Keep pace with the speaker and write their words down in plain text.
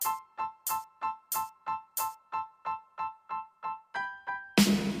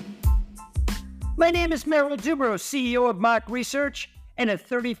My name is Merrill Dubrow, CEO of Mark Research and a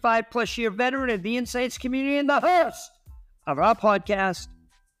 35-plus year veteran of the insights community and the host of our podcast,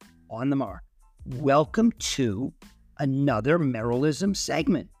 On the Mark. Welcome to another Merrillism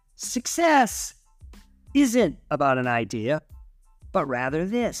segment. Success isn't about an idea, but rather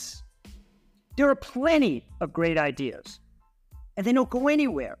this. There are plenty of great ideas, and they don't go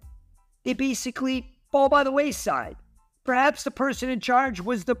anywhere. They basically fall by the wayside. Perhaps the person in charge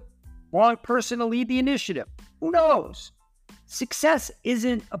was the wrong person to lead the initiative. Who knows? Success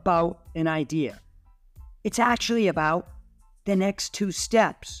isn't about an idea. It's actually about the next two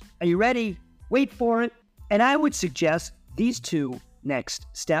steps. Are you ready? Wait for it. And I would suggest these two next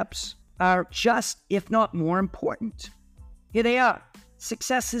steps are just, if not more important. Here they are.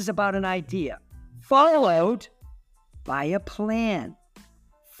 Success is about an idea, followed by a plan,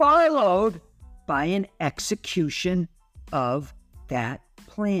 followed by an execution of that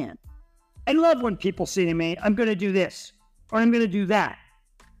plan. I love when people say to me, I'm going to do this, or I'm going to do that.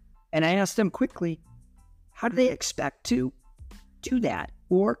 And I ask them quickly, how do they expect to do that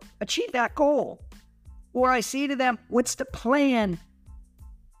or achieve that goal? Or I say to them, what's the plan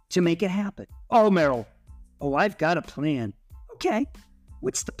to make it happen? Oh, Merrill. Oh, I've got a plan. Okay,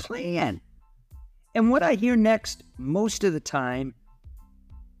 what's the plan? And what I hear next most of the time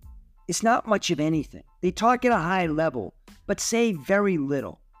is not much of anything. They talk at a high level, but say very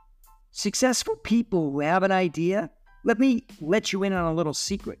little. Successful people who have an idea, let me let you in on a little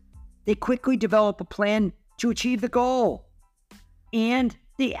secret. They quickly develop a plan to achieve the goal, and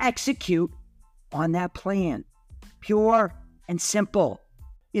they execute on that plan. Pure and simple.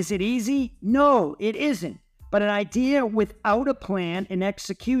 Is it easy? No, it isn't. But an idea without a plan and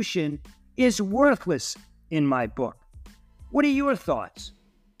execution is worthless in my book. What are your thoughts?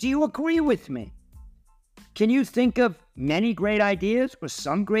 Do you agree with me? Can you think of many great ideas or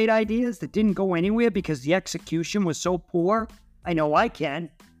some great ideas that didn't go anywhere because the execution was so poor? I know I can.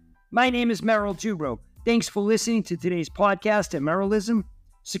 My name is Merrill Dubrow. Thanks for listening to today's podcast at Merrillism.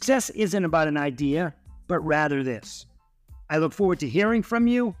 Success isn't about an idea, but rather this. I look forward to hearing from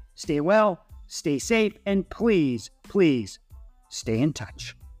you. Stay well, stay safe, and please, please stay in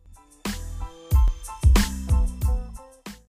touch.